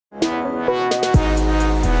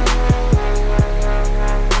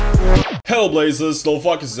Hello Blazers,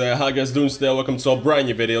 Snowfuckers there, how you guys doing today? Welcome to a brand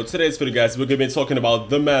new video. Today's video guys, we're gonna be talking about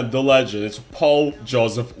the man, the legend, it's Paul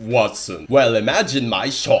Joseph Watson. Well, imagine my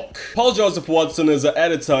shock. Paul Joseph Watson is an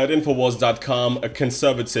editor at Infowars.com, a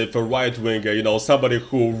conservative, a right-winger, you know, somebody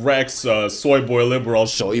who wrecks soy boy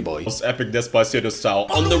liberals, epic Despacito style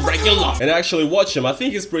on the regular. And actually watch him, I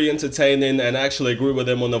think he's pretty entertaining and actually agree with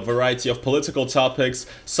him on a variety of political topics.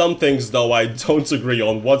 Some things though I don't agree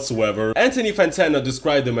on whatsoever. Anthony Fantana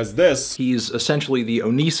described him as this. He's essentially the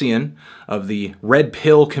Onision of the red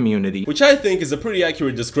pill community, which I think is a pretty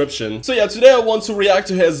accurate description. So yeah, today I want to react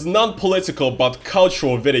to his non-political but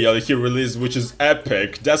cultural video that he released, which is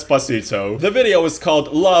epic, Despacito. The video is called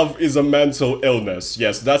Love is a Mental Illness.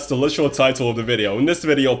 Yes, that's the literal title of the video. In this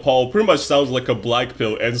video, Paul pretty much sounds like a black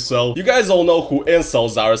pill incel. You guys all know who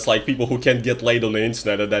incels are. It's like people who can't get laid on the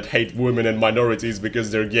internet and that hate women and minorities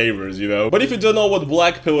because they're gamers, you know? But if you don't know what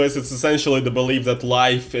black pill is, it's essentially the belief that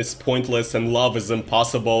life is pointless and love is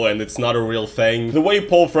impossible and it's not a real thing. The way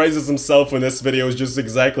Paul phrases himself in this video is just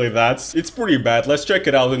exactly that. It's pretty bad. Let's check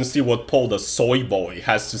it out and see what Paul the soy boy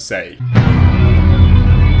has to say.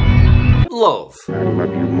 Love. I love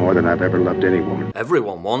you more than I've ever loved any woman.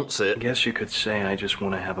 Everyone wants it. I guess you could say I just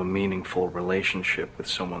want to have a meaningful relationship with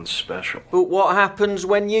someone special. But what happens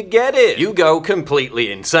when you get it? You go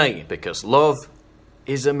completely insane because love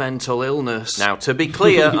is a mental illness. Now, to be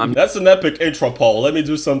clear, That's an epic intro, Paul. Let me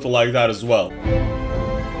do something like that as well.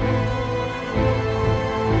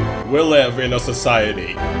 We live in a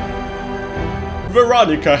society.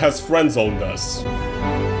 Veronica has friend-zoned us.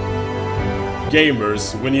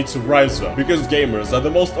 Gamers, we need to rise up, because gamers are the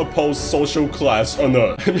most opposed social class on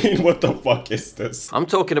earth. I mean, what the fuck is this? I'm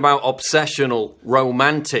talking about obsessional,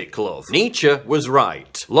 romantic love. Nietzsche was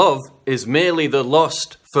right. Love is merely the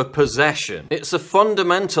lust for possession. It's a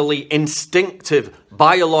fundamentally instinctive,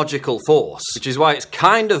 biological force, which is why it's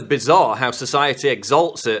kind of bizarre how society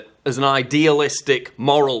exalts it as an idealistic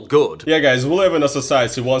moral good. Yeah guys, we live in a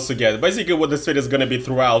society once again. Basically what this video is gonna be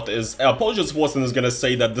throughout is Paul Joseph Watson is gonna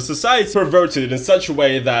say that the society is perverted in such a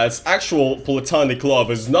way that actual platonic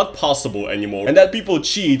love is not possible anymore, and that people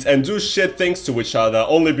cheat and do shit things to each other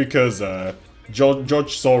only because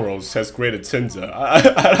George Soros has created Tinder.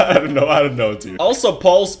 I don't know, dude. Also,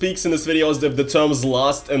 Paul speaks in this video as if the terms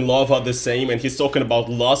lust and love are the same, and he's talking about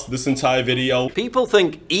lust this entire video. People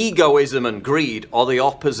think egoism and greed are the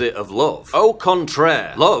opposite of love. Au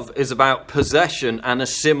contraire, love is about possession and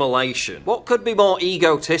assimilation. What could be more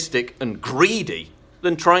egotistic and greedy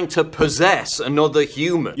than trying to possess another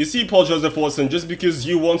human? You see, Paul Joseph Watson, just because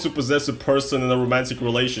you want to possess a person in a romantic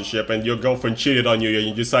relationship and your girlfriend cheated on you and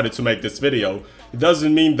you decided to make this video, it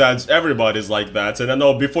doesn't mean that everybody's like that. And I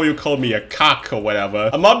know, before you call me a cock or whatever,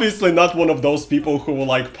 I'm obviously not one of those people who will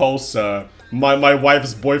like post, my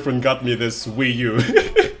wife's boyfriend got me this Wii U.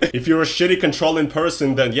 If you're a shitty controlling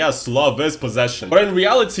person, then yes, love is possession. But in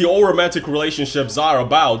reality, all romantic relationships are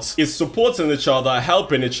about is supporting each other,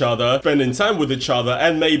 helping each other, spending time with each other,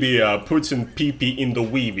 and maybe putting pee-pee in the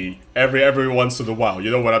weevee every once in a while.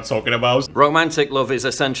 You know what I'm talking about? Romantic love is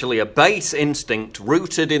essentially a base instinct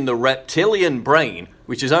rooted in the reptilian brain,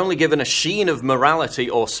 which is only given a sheen of morality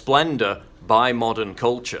or splendor by modern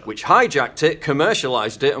culture, which hijacked it,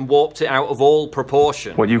 commercialized it, and warped it out of all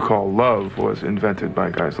proportion. What you call love was invented by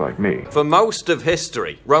guys like me. For most of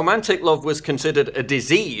history, romantic love was considered a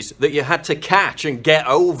disease that you had to catch and get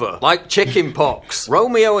over, like chickenpox.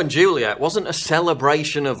 Romeo and Juliet wasn't a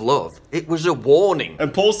celebration of love, it was a warning.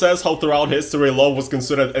 And Paul says how throughout history love was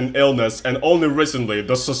considered an illness, and only recently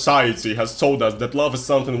the society has told us that love is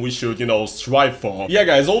something we should, you know, strive for. Yeah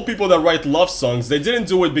guys, all people that write love songs, they didn't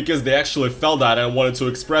do it because they actually felt that and wanted to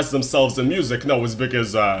express themselves in music. No, it's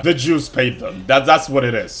because the Jews paid them. That's what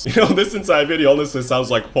it is. You know, this entire video honestly sounds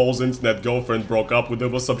like Paul's internet girlfriend broke up with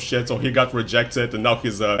him or some shit, or he got rejected and now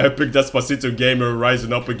he's a epic Despacito gamer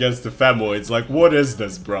rising up against the family. It's like, what is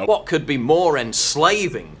this, bro? What could be more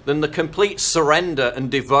enslaving than the complete surrender and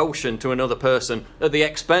devotion to another person at the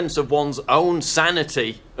expense of one's own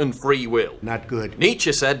sanity and free will? Not good.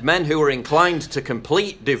 Nietzsche said men who are inclined to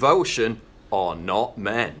complete devotion are not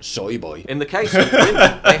men. Soy boy. In the case of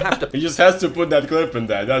women, they have to... He just has to put that clip in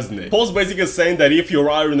there, doesn't he? Paul's basically saying that if you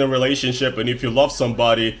are in a relationship and if you love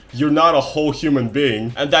somebody, you're not a whole human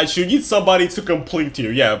being, and that you need somebody to complete you.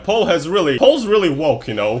 Yeah, Paul's really woke,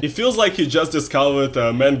 you know? It feels like he just discovered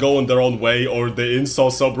men going their own way, or the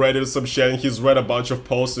incel subreddit or some shit, and he's read a bunch of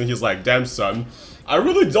posts and he's like, damn son, I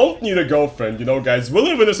really don't need a girlfriend, you know, guys. We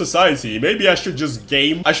live in a society. Maybe I should just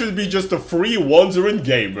game. I should be just a free wandering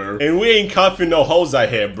gamer. And we ain't coffee, no hoes out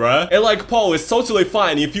here, bruh. And like, Paul, it's totally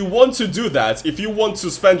fine if you want to do that, if you want to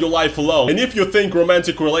spend your life alone, and if you think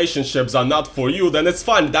romantic relationships are not for you, then it's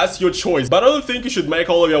fine, that's your choice. But I don't think you should make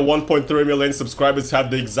all of your 1.3 million subscribers have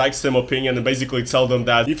the exact same opinion and basically tell them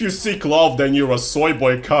that if you seek love, then you're a soy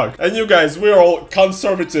boy cuck. And you guys, we're all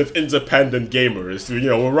conservative, independent gamers. You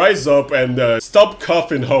know, rise up and stop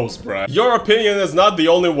cuffing hoes, bruh. Your opinion is not the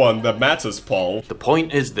only one that matters, Paul. The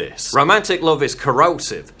point is this. Romantic love is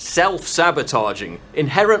corrosive, self-sabotaging,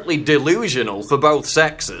 inherently delusional for both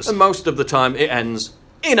sexes, and most of the time it ends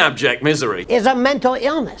in abject misery. Is a mental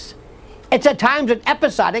illness. It's at times an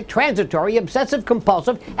episodic, transitory,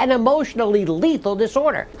 obsessive-compulsive, and emotionally lethal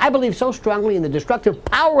disorder. I believe so strongly in the destructive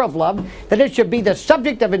power of love that it should be the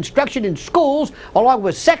subject of instruction in schools along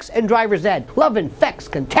with sex and driver's ed. Love infects,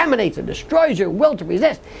 contaminates, and destroys your will to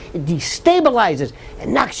resist. It destabilizes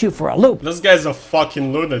and knocks you for a loop. This guy's a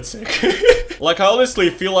fucking lunatic. Like, I honestly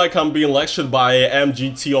feel like I'm being lectured by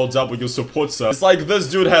MGTOW supporter. It's like this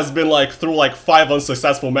dude has been like through like 5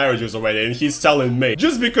 unsuccessful marriages already, and he's telling me,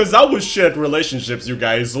 just because I was shit relationships, you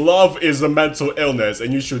guys, love is a mental illness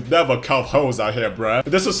and you should never cuff hoes out here, bruh.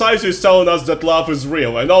 The society is telling us that love is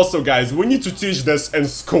real, and also, guys, we need to teach this in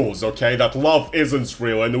schools, okay, that love isn't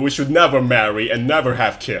real and we should never marry and never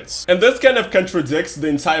have kids. And this kind of contradicts the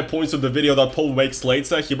entire point of the video that Paul makes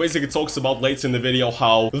later. He basically talks about later in the video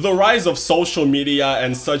how the rise of social media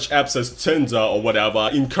and such apps as Tinder or whatever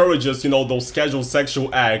encourages, you know, those casual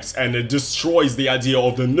sexual acts, and it destroys the idea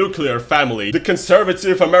of the nuclear family. The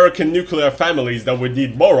conservative American nuclear families that we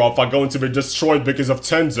need more of are going to be destroyed because of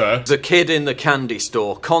Tinder. The kid in the candy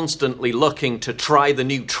store constantly looking to try the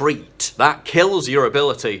new treat. That kills your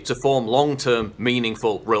ability to form long-term,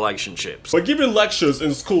 meaningful relationships. But giving lectures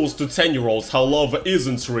in schools to 10-year-olds how love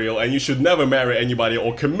isn't real and you should never marry anybody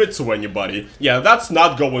or commit to anybody, yeah, that's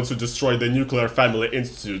not going to destroy the nuclear family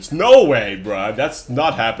institute. No way, bruh. That's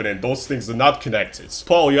not happening. Those things are not connected.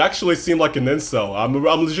 Paul, you actually seem like an incel.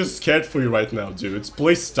 I'm just scared for you right now, dude.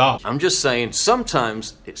 Please stop. I'm just saying,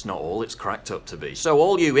 sometimes it's not all it's cracked up to be. So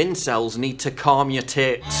all you incels need to calm your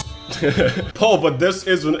tits. Paul, but this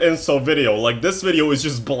is an incel video. Like, this video is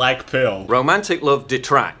just black pill. Romantic love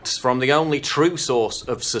detracts from the only true source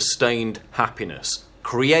of sustained happiness: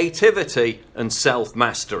 creativity and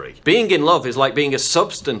self-mastery. Being in love is like being a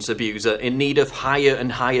substance abuser in need of higher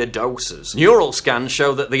and higher doses. Neural scans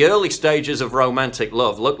show that the early stages of romantic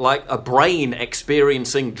love look like a brain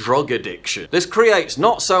experiencing drug addiction. This creates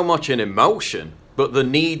not so much an emotion, but the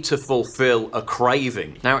need to fulfill a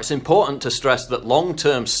craving. Now, it's important to stress that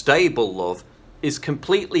long-term stable love is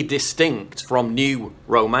completely distinct from new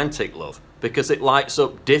romantic love, because it lights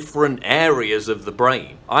up different areas of the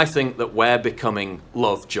brain. I think that we're becoming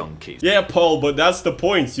love junkies. Yeah, Paul, but that's the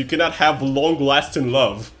point. You cannot have long-lasting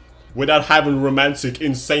love without having romantic,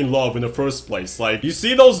 insane love in the first place. Like, you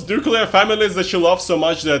see those nuclear families that you love so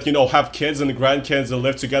much that, you know, have kids and grandkids and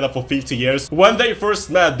live together for 50 years? When they first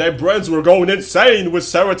met, their brains were going insane with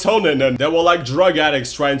serotonin and they were like drug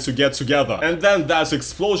addicts trying to get together. And then that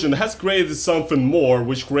explosion has created something more,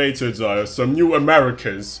 which created some new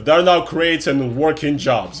Americans. They're now creating working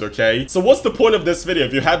jobs, okay? So what's the point of this video?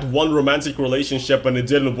 If you had one romantic relationship and it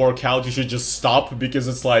didn't work out, you should just stop, because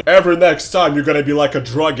it's like every next time you're gonna be like a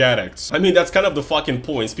drug addict. I mean, that's kind of the fucking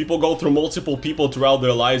point. People go through multiple people throughout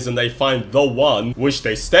their lives and they find the one which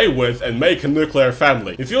they stay with and make a nuclear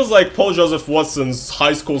family. It feels like Paul Joseph Watson's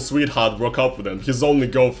high school sweetheart broke up with him, his only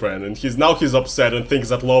girlfriend, and he's upset and thinks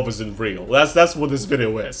that love isn't real. That's what this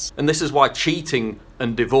video is. And this is why cheating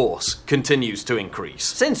and divorce continues to increase.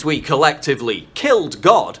 Since we collectively killed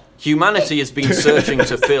God, humanity has been searching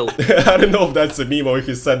to fill... I don't know if that's a meme or if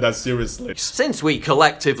he said that seriously. Since we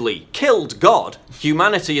collectively killed God,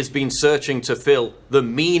 humanity has been searching to fill the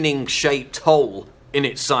meaning-shaped hole in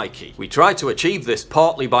its psyche. We try to achieve this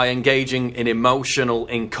partly by engaging in emotional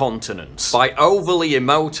incontinence, by overly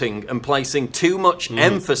emoting and placing too much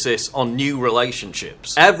emphasis on new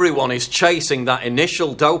relationships. Everyone is chasing that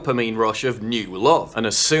initial dopamine rush of new love, and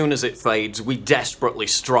as soon as it fades, we desperately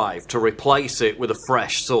strive to replace it with a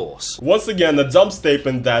fresh source. Once again, a dumb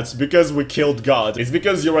statement that because we killed God, it's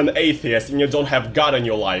because you're an atheist and you don't have God in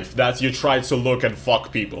your life that you try to look and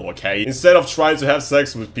fuck people, okay? Instead of trying to have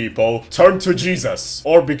sex with people, turn to Jesus. homeless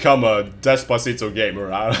or become a Despacito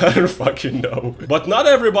gamer. I don't fucking know. But not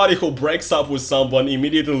everybody who breaks up with someone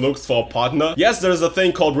immediately looks for a partner. Yes, there's a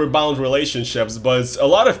thing called rebound relationships, but a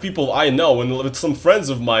lot of people I know and with some friends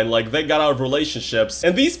of mine, like, they got out of relationships,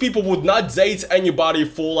 and these people would not date anybody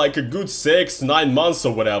for like a good 6-9 months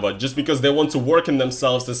or whatever, just because they want to work in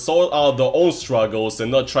themselves and sort out their own struggles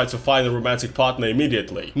and not try to find a romantic partner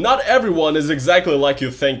immediately. Not everyone is exactly like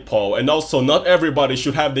you think, Paul, and also not everybody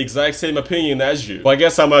should have the exact same opinion as you. Well, I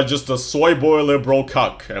guess I'm just a soy boy liberal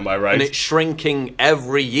cuck, am I right? And it's shrinking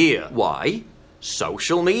every year. Why?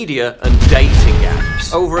 Social media and dating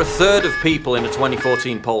apps. Over a third of people in a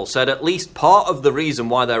 2014 poll said at least part of the reason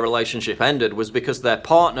why their relationship ended was because their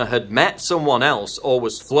partner had met someone else or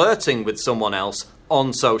was flirting with someone else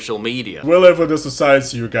on social media. We live in a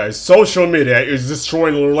society, you guys. Social media is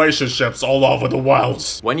destroying relationships all over the world.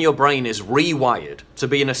 When your brain is rewired to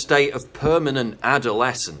be in a state of permanent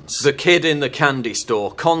adolescence, the kid in the candy store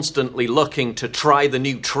constantly looking to try the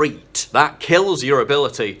new treat, that kills your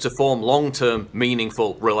ability to form long-term,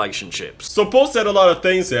 meaningful relationships. So Paul said a lot of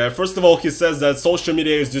things here. First of all, he says that social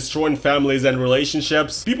media is destroying families and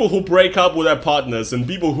relationships. People who break up with their partners and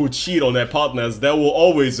people who cheat on their partners, they will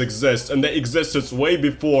always exist, and they existed way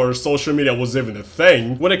before social media was even a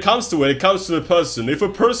thing. When it comes to it, it comes to the person. If a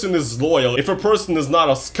person is loyal, if a person is not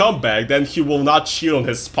a scumbag, then he will not cheat on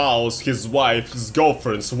his spouse, his wife, his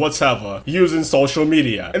girlfriends, whatever, using social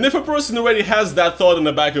media. And if a person already has that thought in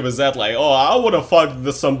the back of his head, like, oh, I wanna fuck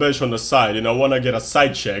some bitch on the side, you know, wanna get a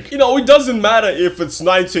side chick, you know, it doesn't matter if it's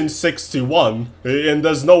 1961 and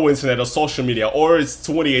there's no internet or social media, or it's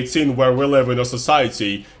 2018 where we live in a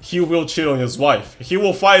society, he will cheat on his wife. He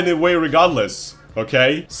will find a way regardless.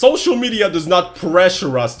 Okay? Social media does not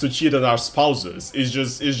pressure us to cheat on our spouses. It's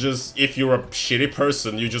just if you're a shitty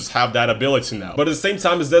person, you just have that ability now. But at the same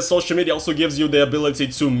time as that, social media also gives you the ability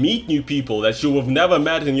to meet new people that you have never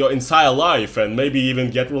met in your entire life and maybe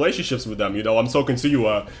even get relationships with them. You know, I'm talking to you,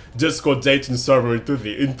 a Discord dating server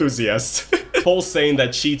enthusiast. Paul saying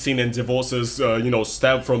that cheating and divorces, you know,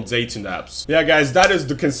 stem from dating apps. Yeah, guys, that is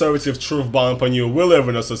the conservative truth bomb on you. We live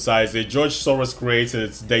in a society. George Soros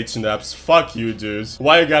created dating apps. Fuck you, dudes.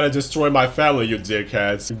 Why you gotta destroy my family, you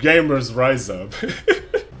dickheads? Gamers, rise up.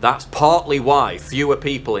 That's partly why fewer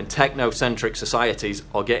people in technocentric societies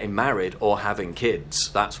are getting married or having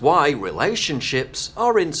kids. That's why relationships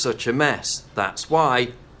are in such a mess. That's why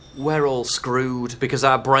we're all screwed, because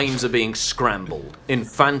our brains are being scrambled,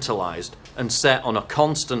 infantilized, and set on a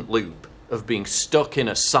constant loop of being stuck in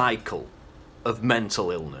a cycle of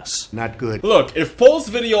mental illness. Not good. Look, if Paul's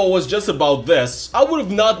video was just about this, I would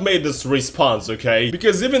have not made this response, okay?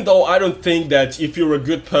 Because even though I don't think that if you're a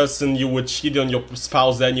good person, you would cheat on your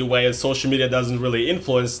spouse anyway, and social media doesn't really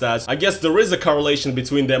influence that, I guess there is a correlation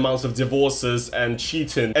between the amounts of divorces and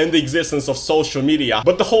cheating and the existence of social media.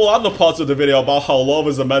 But the whole other parts of the video about how love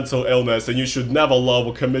is a mental illness and you should never love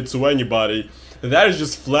or commit to anybody, that is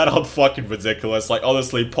just flat out fucking ridiculous. Like,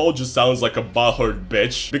 honestly, Paul just sounds like a butthurt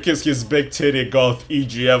bitch because his big titty goth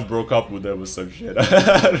EGF broke up with him or some shit.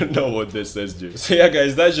 I don't know what this is, dude. So yeah,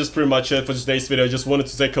 guys, that's just pretty much it for today's video. I just wanted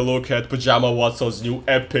to take a look at Pajama Watson's new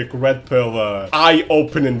epic red pill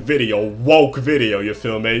eye-opening video, woke video, you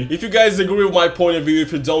feel me? If you guys agree with my point of view,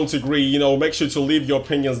 if you don't agree, you know, make sure to leave your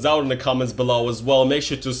opinions down in the comments below as well. Make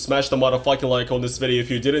sure to smash the motherfucking like on this video if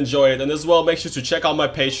you did enjoy it, and as well, make sure to check out my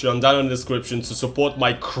Patreon down in the description to support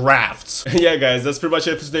my crafts. Yeah, guys, that's pretty much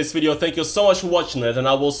it for today's video. Thank you so much for watching it, and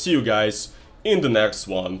I will see you guys in the next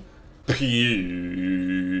one.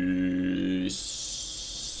 Peace.